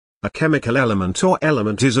A chemical element or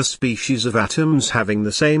element is a species of atoms having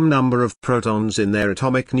the same number of protons in their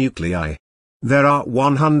atomic nuclei. There are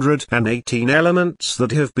 118 elements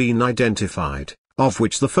that have been identified, of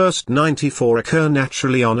which the first 94 occur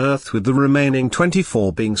naturally on Earth, with the remaining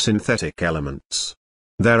 24 being synthetic elements.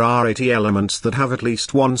 There are 80 elements that have at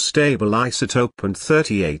least one stable isotope and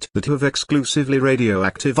 38 that have exclusively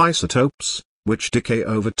radioactive isotopes, which decay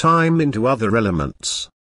over time into other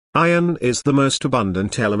elements. Iron is the most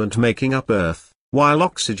abundant element making up Earth, while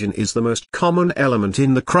oxygen is the most common element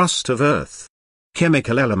in the crust of Earth.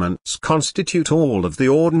 Chemical elements constitute all of the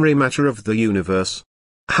ordinary matter of the universe.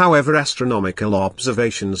 However, astronomical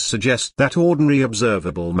observations suggest that ordinary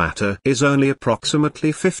observable matter is only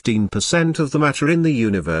approximately 15% of the matter in the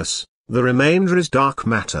universe. The remainder is dark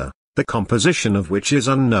matter, the composition of which is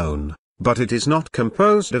unknown, but it is not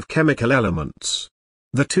composed of chemical elements.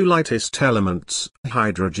 The two lightest elements,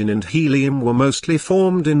 hydrogen and helium, were mostly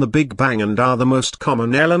formed in the Big Bang and are the most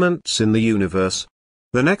common elements in the universe.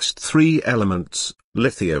 The next three elements,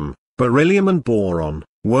 lithium, beryllium and boron,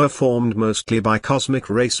 were formed mostly by cosmic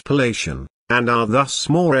ray spallation, and are thus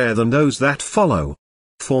more rare than those that follow.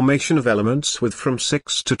 Formation of elements with from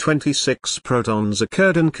 6 to 26 protons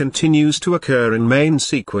occurred and continues to occur in main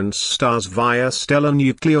sequence stars via stellar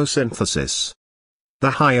nucleosynthesis.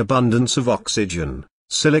 The high abundance of oxygen,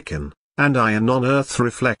 silicon, and iron on Earth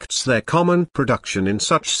reflects their common production in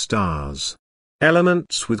such stars.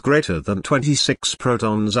 Elements with greater than 26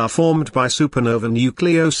 protons are formed by supernova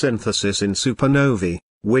nucleosynthesis in supernovae,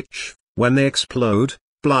 which, when they explode,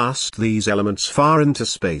 blast these elements far into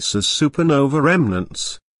space as supernova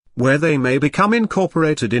remnants, where they may become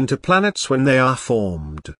incorporated into planets when they are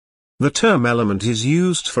formed. The term element is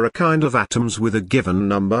used for a kind of atoms with a given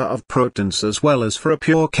number of protons as well as for a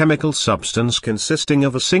pure chemical substance consisting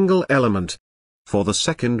of a single element. For the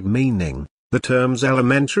second meaning, the terms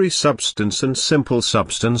elementary substance and simple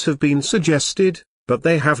substance have been suggested, but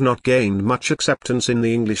they have not gained much acceptance in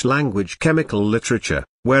the English language chemical literature,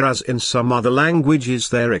 whereas in some other languages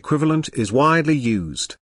their equivalent is widely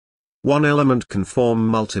used. One element can form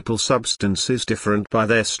multiple substances different by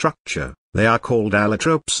their structure. They are called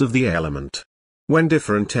allotropes of the element. When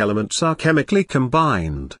different elements are chemically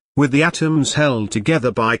combined, with the atoms held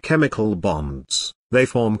together by chemical bonds, they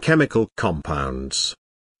form chemical compounds.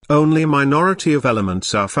 Only a minority of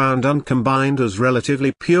elements are found uncombined as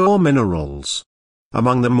relatively pure minerals.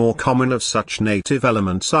 Among the more common of such native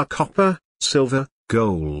elements are copper, silver,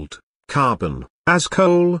 gold, carbon, as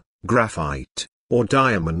coal, graphite, or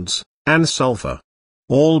diamonds, and sulfur.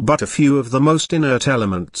 All but a few of the most inert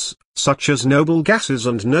elements, such as noble gases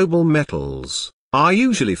and noble metals, are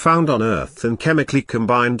usually found on Earth in chemically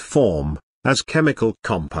combined form, as chemical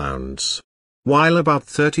compounds. While about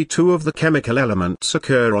 32 of the chemical elements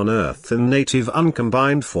occur on Earth in native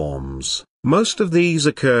uncombined forms, most of these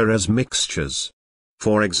occur as mixtures.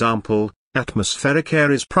 For example, atmospheric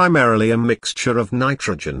air is primarily a mixture of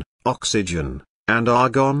nitrogen, oxygen, and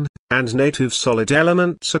argon, and native solid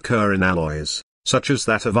elements occur in alloys, such as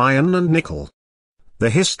that of iron and nickel. The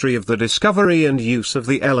history of the discovery and use of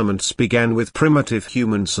the elements began with primitive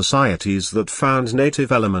human societies that found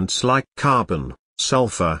native elements like carbon,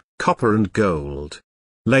 sulfur, copper and gold.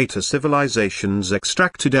 Later civilizations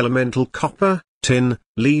extracted elemental copper, tin,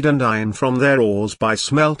 lead and iron from their ores by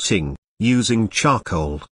smelting, using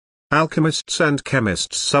charcoal. Alchemists and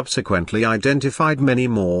chemists subsequently identified many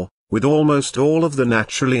more, with almost all of the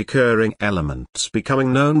naturally occurring elements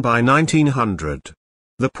becoming known by 1900.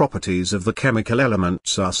 The properties of the chemical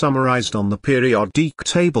elements are summarized on the periodic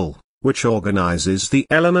table, which organizes the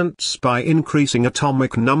elements by increasing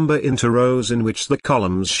atomic number into rows in which the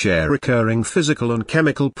columns share recurring physical and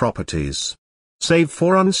chemical properties. Save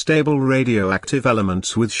for unstable radioactive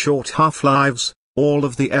elements with short half-lives, all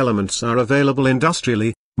of the elements are available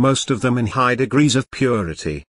industrially, most of them in high degrees of purity.